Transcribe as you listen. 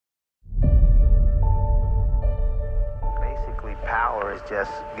power is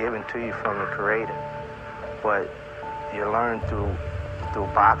just given to you from the Creator, but you learn through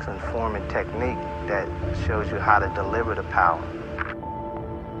boxing form and technique that shows you how to deliver the power.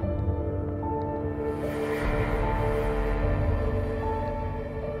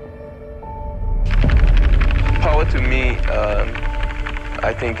 Power to me,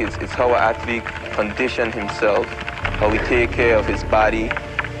 I think it's how an athlete conditions himself, how he take care of his body,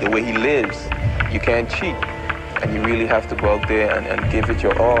 the way he lives. You can't cheat, and you really have to go out there and give it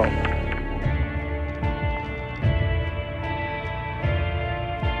your all.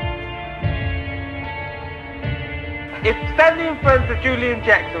 If standing in front of Julian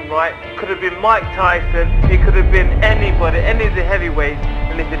Jackson, right, could have been Mike Tyson, it could have been anybody, any of the heavyweights,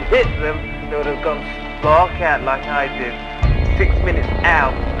 and if it hit them, they would have gone spark out like I did. 6 minutes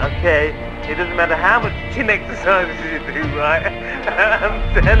out, okay? It doesn't matter how much chin exercises you do, right?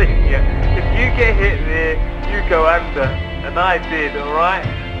 I'm telling you, if you get hit there, you go under. And I did, alright?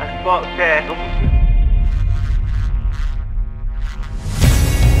 I sparked out.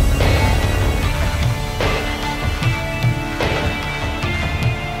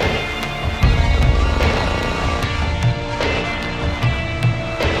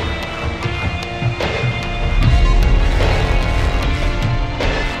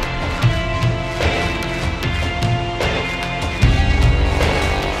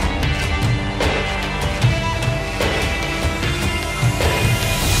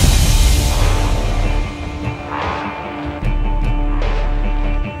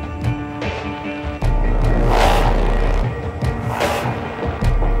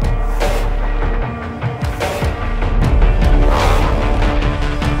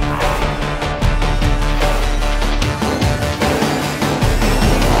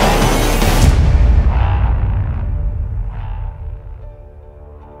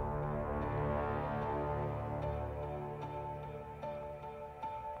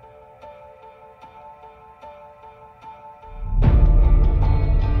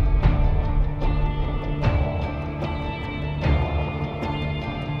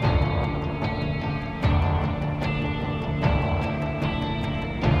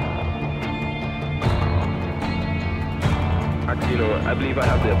 You know, I believe I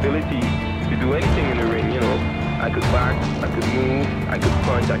have the ability to do anything in the ring, you know. I could box, I could move, I could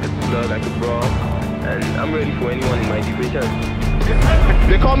punch, I could slug, I could brawl, and I'm ready for anyone in my division.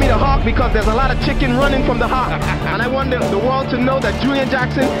 They call me the Hawk because there's a lot of chicken running from the Hawk. And I want the world to know that Julian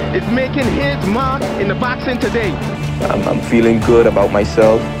Jackson is making his mark in the boxing today. I'm feeling good about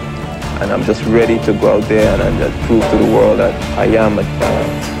myself, and I'm just ready to go out there and just prove to the world that I am a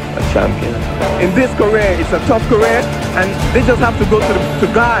champion. In this career, it's a tough career, and they just have to go to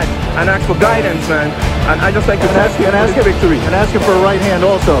God and ask for guidance, man. And I just like to ask him victory. And ask him for a right hand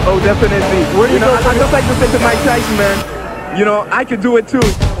also. Oh, definitely. Where do you go? I just like to say to Mike Tyson, man, you know, I could do it too.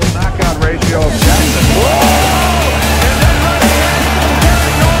 Knockout ratio of Jackson.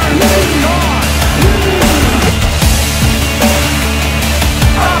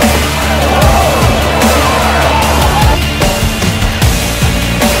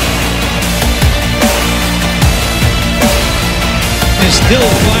 Still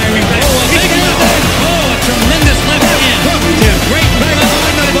firing. Oh, a big left. Oh, a tremendous left hand. Great back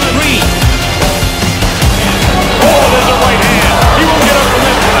alignment by Reed. Oh, there's a right hand. He won't get up from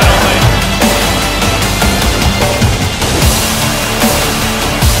this one, I don't think.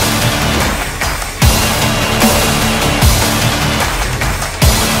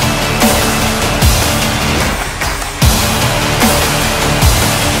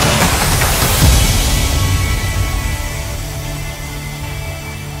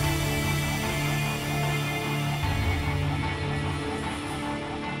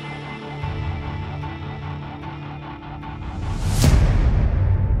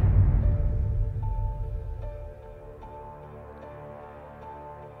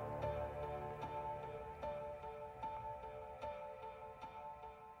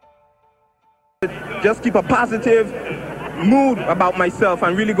 Just keep a positive mood about myself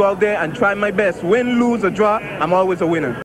and really go out there and try my best. Win, lose, or draw, I'm always a winner.